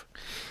itself.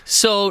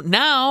 So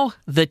now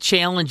the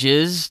challenge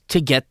is to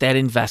get that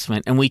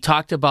investment. And we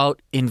talked about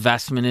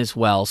investment as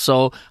well.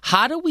 So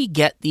how do we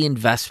get the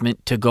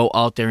investment to go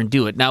out there and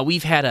do it? Now,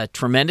 we've had a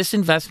tremendous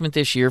investment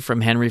this year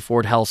from Henry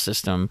Ford Health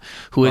System,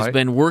 who has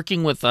been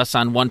working with us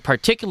on one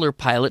particular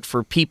pilot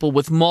for people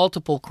with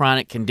multiple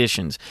chronic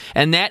conditions.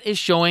 And that is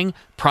showing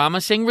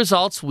promising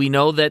results. We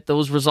know that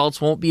those results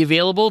won't be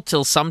available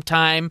till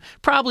sometime,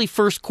 probably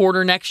first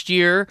quarter next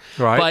year.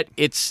 Right. But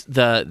it's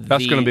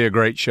That's going to be a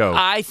great show.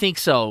 I think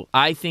so.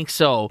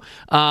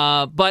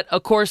 But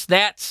of course,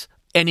 that's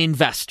an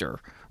investor,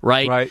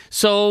 right? Right.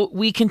 So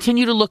we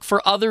continue to look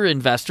for other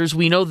investors.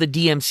 We know the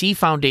DMC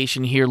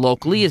Foundation here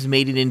locally has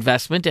made an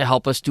investment to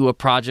help us do a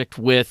project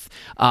with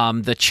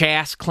the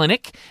CHAS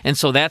Clinic. And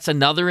so that's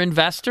another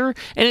investor.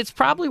 And it's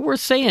probably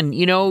worth saying,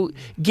 you know,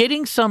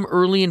 getting some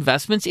early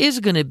investments is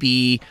going to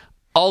be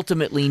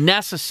ultimately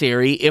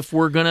necessary if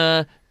we're going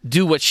to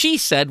do what she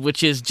said,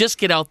 which is just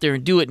get out there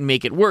and do it and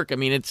make it work. I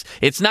mean,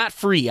 it's not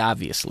free,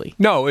 obviously.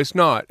 No, it's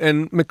not.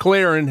 And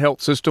McLaren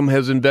Health System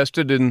has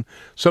invested in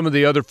some of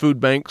the other food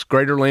banks,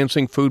 Greater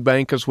Lansing Food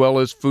Bank as well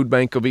as Food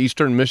Bank of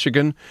Eastern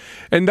Michigan.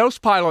 And those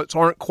pilots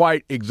aren't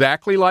quite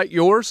exactly like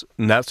yours,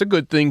 and that's a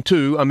good thing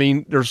too. I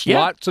mean, there's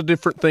lots of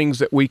different things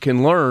that we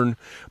can learn.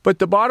 But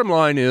the bottom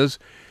line is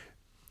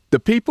the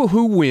people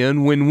who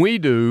win when we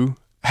do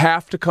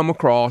have to come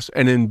across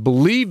and then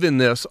believe in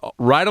this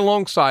right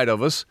alongside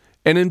of us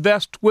and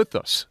invest with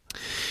us.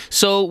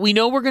 So we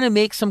know we're going to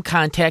make some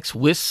contacts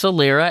with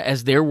Solera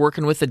as they're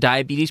working with the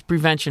Diabetes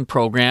Prevention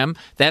Program.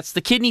 That's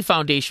the Kidney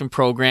Foundation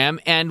program,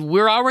 and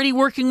we're already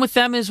working with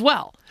them as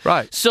well.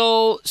 Right.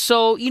 So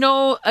you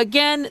know,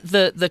 again,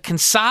 the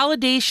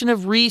consolidation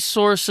of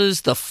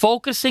resources, the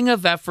focusing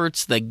of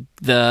efforts, the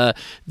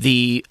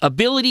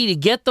ability to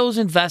get those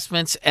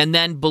investments and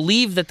then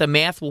believe that the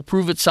math will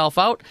prove itself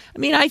out. I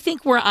mean, I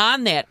think we're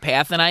on that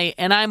path,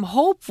 and I'm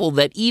hopeful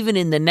that even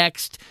in the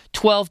next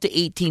 12 to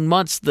 18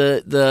 months,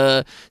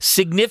 the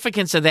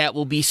significance of that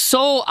will be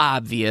so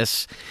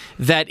obvious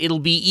that it'll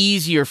be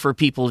easier for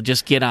people to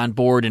just get on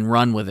board and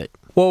run with it.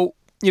 Well,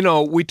 you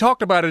know, we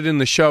talked about it in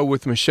the show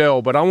with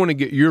Michelle, but I want to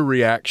get your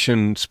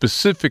reaction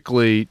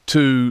specifically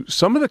to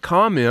some of the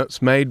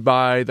comments made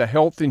by the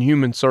Health and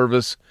Human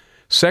Service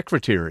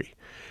Secretary.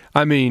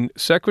 I mean,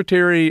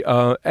 Secretary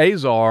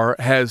Azar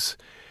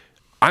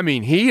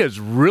he has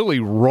really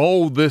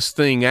rolled this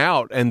thing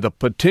out, and the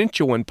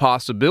potential and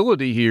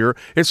possibility here,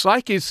 it's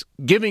like he's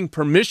giving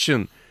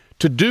permission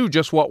to do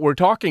just what we're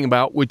talking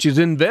about, which is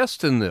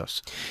invest in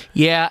this.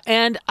 Yeah,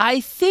 and I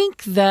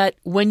think that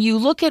when you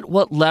look at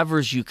what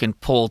levers you can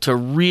pull to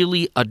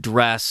really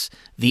address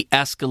the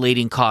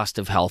escalating cost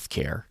of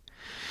healthcare,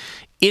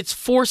 it's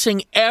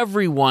forcing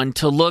everyone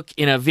to look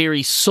in a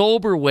very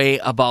sober way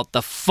about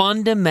the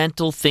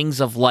fundamental things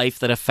of life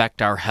that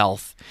affect our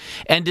health.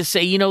 And to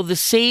say, you know, the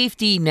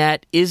safety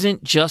net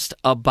isn't just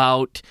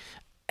about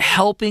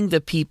helping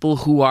the people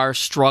who are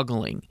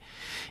struggling.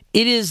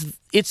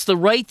 It's the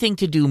right thing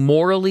to do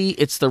morally,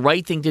 it's the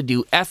right thing to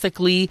do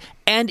ethically,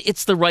 and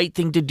it's the right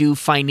thing to do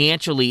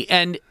financially.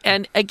 And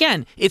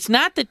again, it's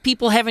not that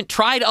people haven't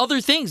tried other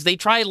things. They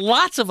tried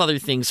lots of other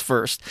things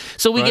first.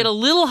 So we get a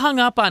little hung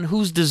up on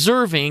who's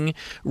deserving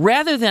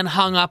rather than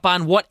hung up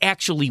on what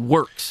actually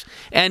works.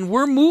 And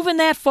we're moving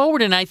that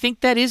forward, and I think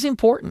that is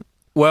important.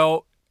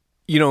 Well,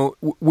 you know,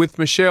 with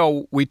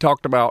Michelle, we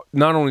talked about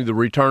not only the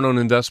return on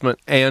investment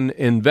and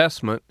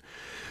investment,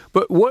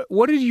 but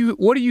what do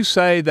you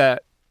say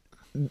that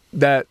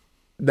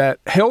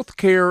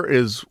healthcare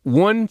is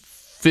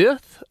 1/5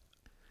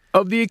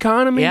 of the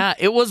economy? Yeah,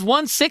 it was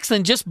 1/6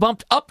 and just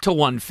bumped up to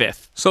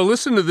 1/5. So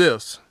listen to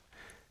this.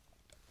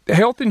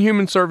 Health and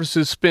Human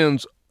Services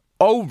spends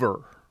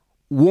over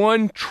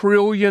 $1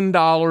 trillion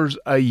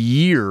a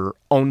year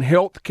on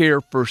health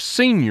care for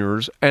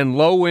seniors and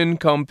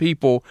low-income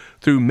people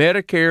through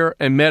Medicare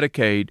and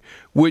Medicaid,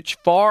 which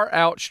far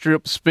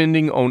outstrips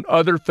spending on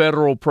other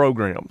federal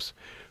programs.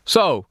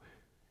 So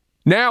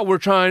now we're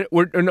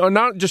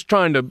not just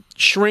trying to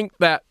shrink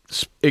that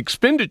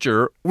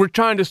expenditure, we're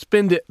trying to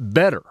spend it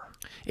better.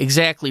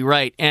 Exactly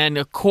right. And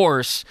of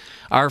course,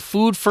 our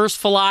food first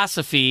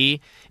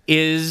philosophy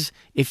is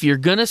if you're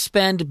going to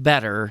spend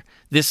better,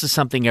 this is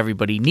something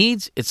everybody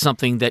needs. It's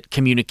something that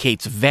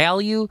communicates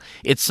value.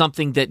 It's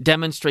something that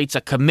demonstrates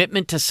a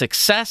commitment to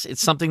success.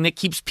 It's something that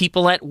keeps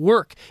people at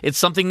work. It's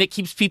something that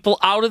keeps people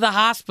out of the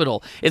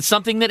hospital. It's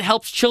something that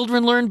helps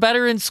children learn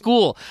better in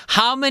school.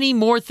 How many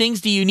more things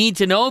do you need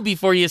to know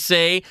before you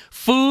say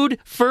food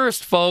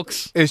first,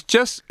 folks? It's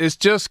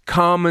just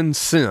common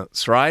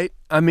sense, right?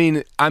 I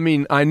mean,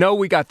 I know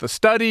we got the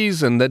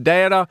studies and the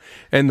data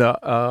and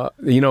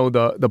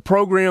the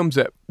programs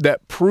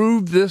that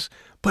prove this,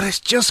 but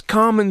it's just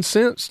common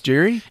sense,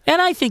 Jerry.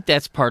 And I think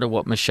that's part of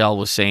what Michelle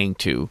was saying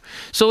too.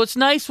 So it's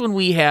nice when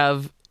we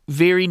have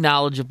very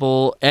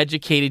knowledgeable,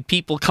 educated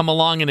people come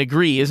along and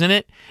agree, isn't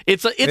it?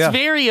 It's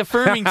very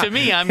affirming to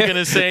me, I'm going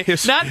to say.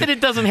 Not that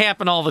it doesn't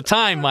happen all the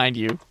time, mind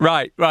you.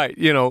 Right.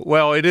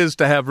 Well, it is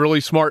to have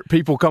really smart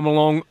people come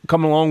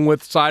along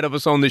with side of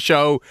us on the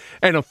show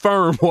and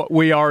affirm what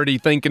we already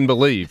think and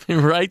believe.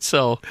 Right,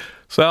 so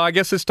I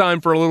guess it's time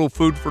for a little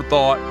food for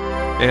thought,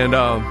 and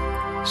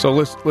so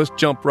let's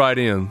jump right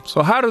in.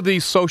 So how do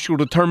these social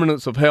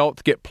determinants of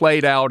health get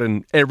played out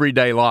in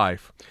everyday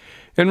life?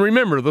 And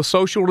remember, the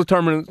social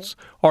determinants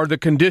are the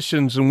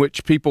conditions in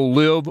which people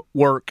live,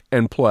 work,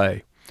 and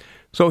play.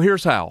 So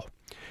here's how.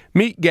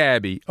 Meet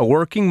Gabby, a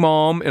working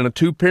mom in a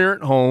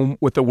 2-parent home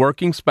with a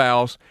working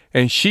spouse,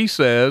 and she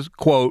says,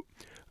 quote,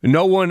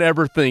 "No one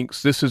ever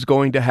thinks this is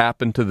going to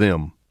happen to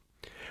them."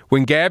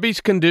 When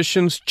Gabby's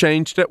conditions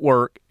changed at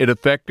work, it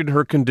affected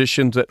her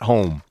conditions at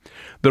home.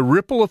 The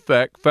ripple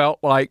effect felt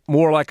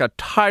more like a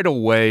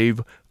tidal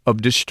wave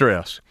of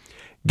distress.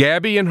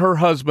 Gabby and her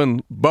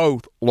husband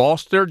both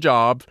lost their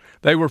jobs.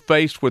 They were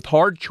faced with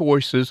hard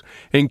choices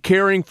in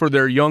caring for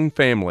their young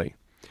family,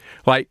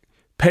 like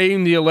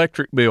paying the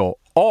electric bill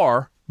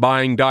or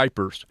buying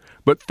diapers.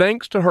 But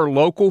thanks to her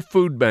local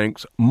food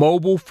bank's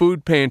mobile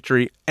food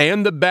pantry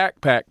and the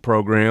backpack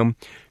program,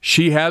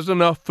 she has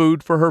enough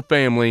food for her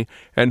family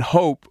and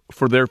hope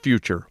for their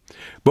future.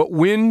 But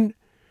when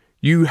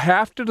you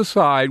have to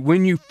decide,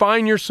 when you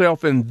find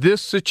yourself in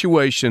this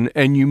situation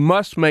and you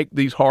must make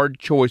these hard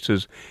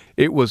choices,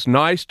 it was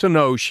nice to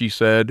know, she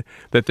said,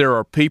 that there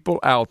are people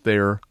out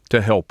there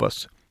to help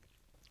us.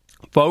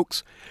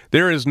 Folks,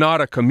 there is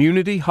not a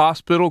community,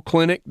 hospital,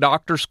 clinic,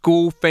 doctor,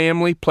 school,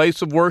 family,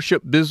 place of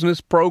worship,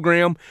 business,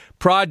 program,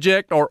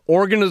 project, or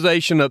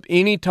organization of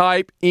any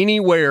type,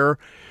 anywhere,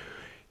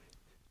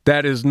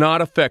 that is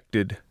not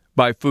affected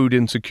by food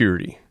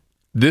insecurity.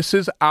 This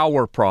is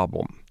our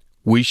problem.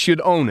 We should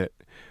own it,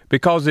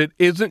 because it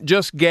isn't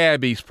just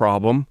Gabby's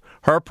problem.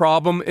 Her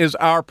problem is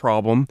our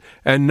problem,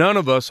 and none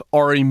of us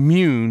are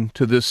immune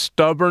to this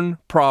stubborn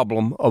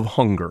problem of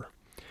hunger.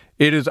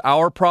 It is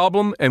our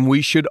problem, and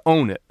we should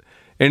own it,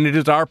 and it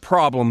is our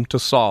problem to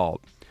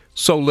solve.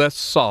 So let's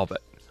solve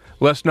it.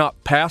 Let's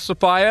not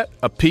pacify it,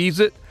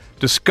 appease it,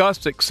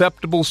 discuss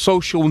acceptable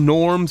social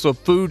norms of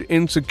food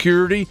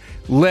insecurity.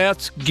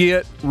 Let's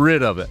get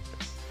rid of it.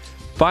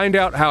 Find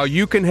out how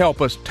you can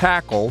help us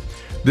tackle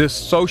this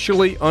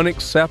socially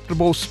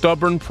unacceptable,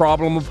 stubborn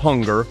problem of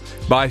hunger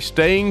by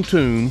staying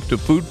tuned to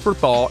Food for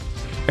Thought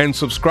and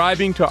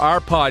subscribing to our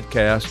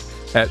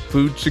podcast at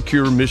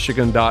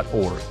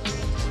foodsecuremichigan.org.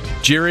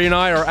 Jerry and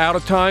I are out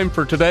of time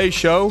for today's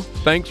show.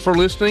 Thanks for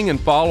listening and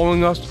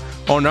following us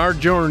on our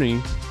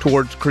journey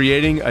towards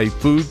creating a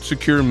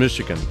food-secure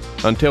Michigan.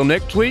 Until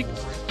next week,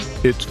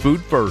 it's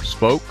food first,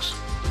 folks.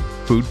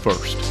 Food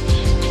first.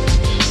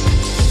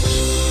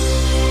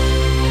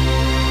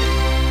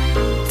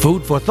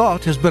 Food for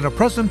Thought has been a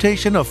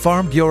presentation of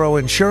Farm Bureau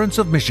Insurance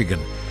of Michigan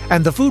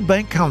and the Food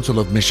Bank Council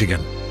of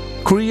Michigan,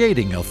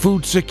 creating a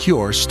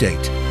food-secure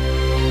state.